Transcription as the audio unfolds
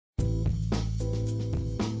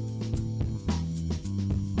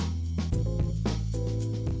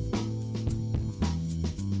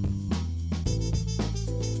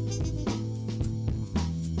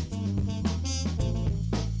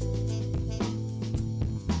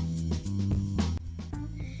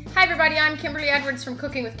everybody, I'm Kimberly Edwards from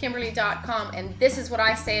cookingwithkimberly.com, and this is what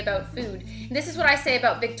I say about food. This is what I say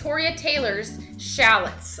about Victoria Taylor's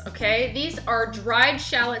shallots, okay? These are dried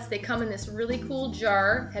shallots. They come in this really cool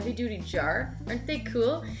jar, heavy-duty jar. Aren't they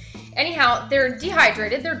cool? Anyhow, they're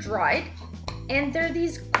dehydrated, they're dried, and they're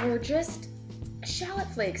these gorgeous shallot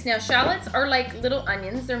flakes. Now, shallots are like little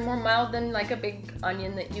onions. They're more mild than like a big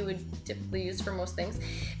onion that you would typically use for most things.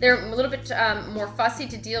 They're a little bit more fussy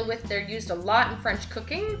to deal with. They're used a lot in French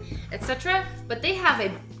cooking, etc. But they have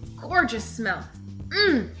a gorgeous smell.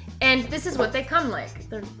 And this is what they come like.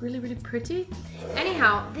 They're really, really pretty.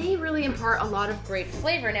 Anyhow, they really impart a lot of great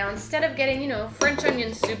flavor. Now, instead of getting, you know, French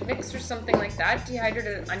onion soup mix or something like that,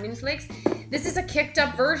 dehydrated onion flakes, this is a kicked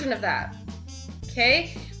up version of that.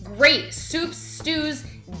 Okay? Great soups, stews,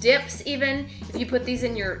 dips even. If you put these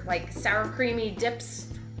in your like sour creamy dips,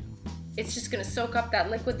 it's just gonna soak up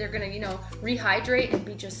that liquid. They're gonna, you know, rehydrate and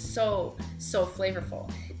be just so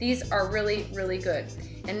flavorful. These are really, really good.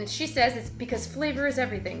 And she says it's because flavor is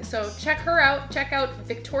everything. So check her out. Check out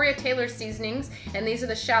Victoria Taylor Seasonings, and these are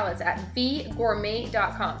the shallots at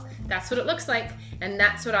vgourmet.com. That's what it looks like, and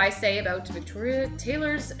that's what I say about Victoria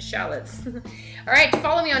Taylor's shallots. All right,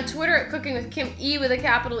 follow me on Twitter at Cooking with Kim E with a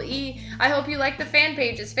capital E. I hope you like the fan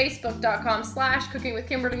pages,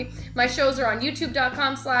 facebook.com/cookingwithkimberly. My shows are on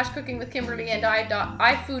youtube.com/cookingwithkimberly and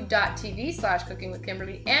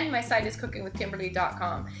iFood.tv/cookingwithkimberly, and my site is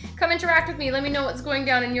cookingwithkimberly.com. Come interact with me. Let me know what's going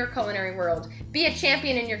down in your culinary world. Be a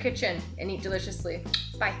champion in your kitchen and eat deliciously.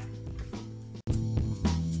 Bye.